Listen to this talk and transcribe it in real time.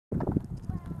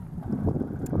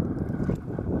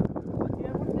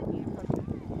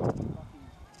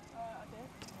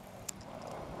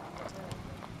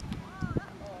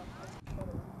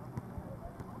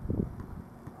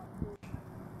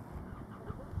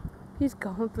He's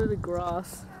going through the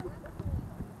grass.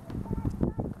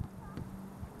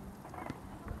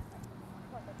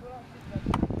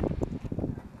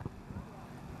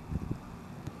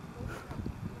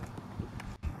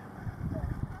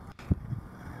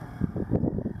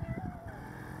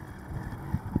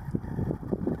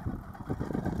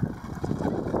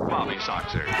 Mommy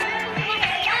Soxer.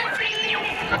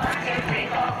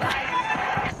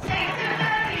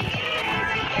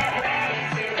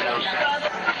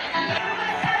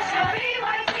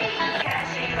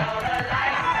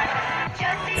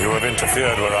 You have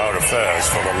interfered with our affairs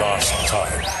for the last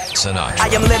time. Sinatra. I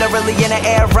am literally in the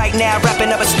air right now, wrapping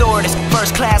up a stewardess.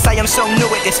 First class, I am so new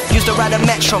at this. Used to ride a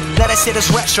metro, now that shit is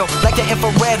retro. Like the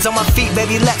infrareds on my feet,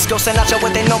 baby, let's go. Sinatra,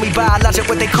 what they know me by, logic,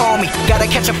 what they call me. Gotta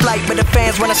catch a flight, but the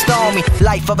fans wanna stall me.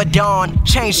 Life of a dawn,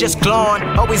 change just glowing.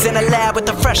 Always in the lab with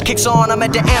the fresh kicks on. I'm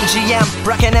at the MGM,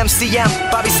 rockin' MCM.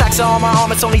 Bobby Sox on my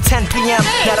arm, it's only 10 p.m.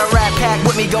 Now the Rat Pack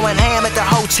with me going ham at the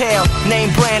hotel. Name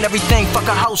brand, everything, fuck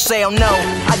a wholesale, no.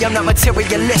 I am not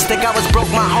materialistic, I was broke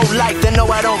my whole life, then no,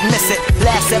 I don't miss it.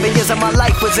 Last 7 years of my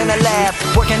life was in the lab,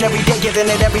 working every day, giving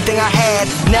it everything I had.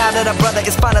 Now that a brother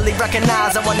is finally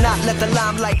recognized, I will not let the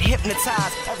limelight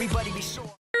hypnotize. Everybody be sure.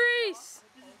 Reese!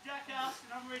 This is Jackass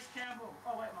and I'm Reese Campbell.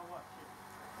 Oh wait, my watch.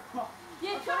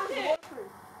 Yeah, chuck it!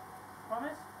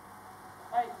 Promise?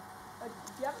 Hey, Do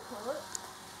you have a toilet?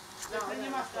 no, then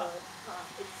you must go.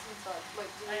 It's inside. Wait,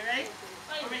 Are you ready?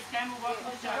 I'm Reese Campbell, welcome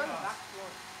to Jackass.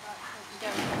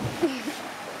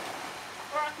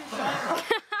 Or I can show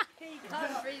you.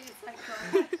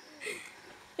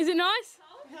 Is it nice?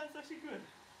 Yeah, it's actually good.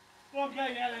 Well, I'm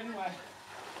going out anyway.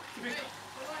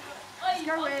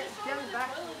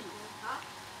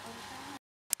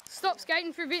 Stop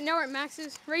skating for a bit, now we're at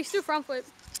Max's. Reese, do a front flip.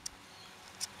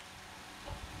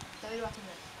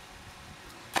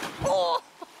 Oh!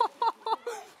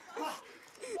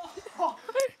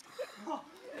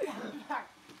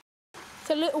 It's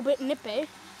a little bit nippy.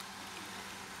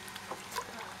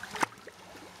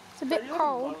 It's a bit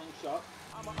cold.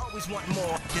 I'ma always want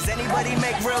more. Does anybody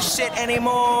make real shit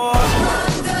anymore?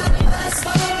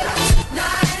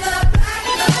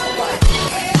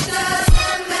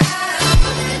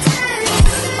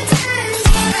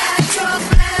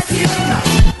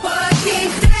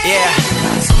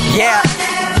 Yeah,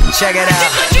 check it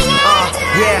out.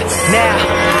 Yeah, now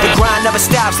the grind never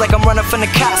stops like I'm running from the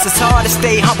cops. It's hard to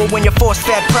stay humble when you're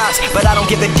force-fed props, but I don't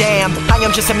give a damn. I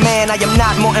am just a man, I am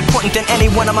not more important than any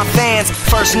one of my fans.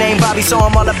 First name Bobby, so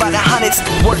I'm all about the hundreds.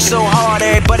 Work so hard,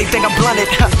 everybody think I'm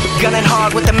blunted. Gunning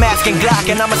hard with the mask and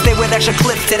Glock, and I'ma stay with extra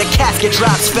clips till the casket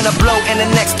drops. Finna blow in the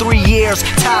next 3 years,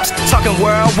 tops. Talking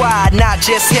worldwide, not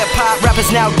just hip-hop.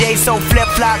 Rappers nowadays so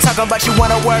flip-flop. Talking about you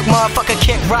wanna work, motherfucker,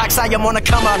 kick rocks. I am on the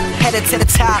come up, headed to the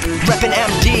top. Reppin'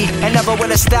 MD, and never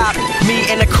will it stop. Me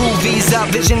and the crew, V's up,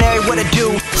 visionary, what it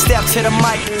do. Step to the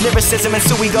mic, lyricism, and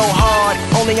so we go hard.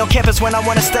 Only on campus when I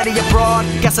wanna study abroad.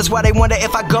 Guess that's why they wonder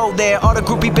if I go there. All the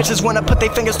groupie bitches wanna put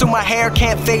their fingers through my hair.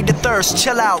 Can't fade the thirst,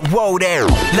 chill out, whoa there.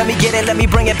 Let me get it, let me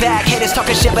bring it back. Haters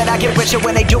talking shit, but I get richer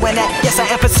when they doing that. Yes, I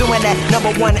am pursuing that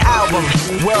 #1 album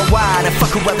worldwide, and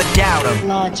fuck whoever doubt 'em.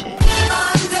 Logic.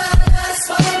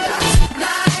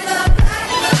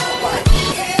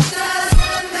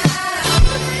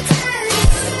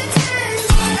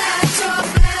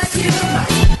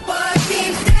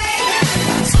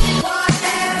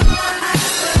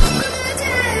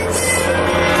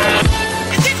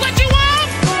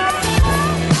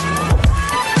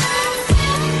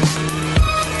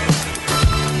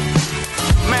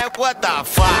 What the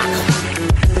fuck?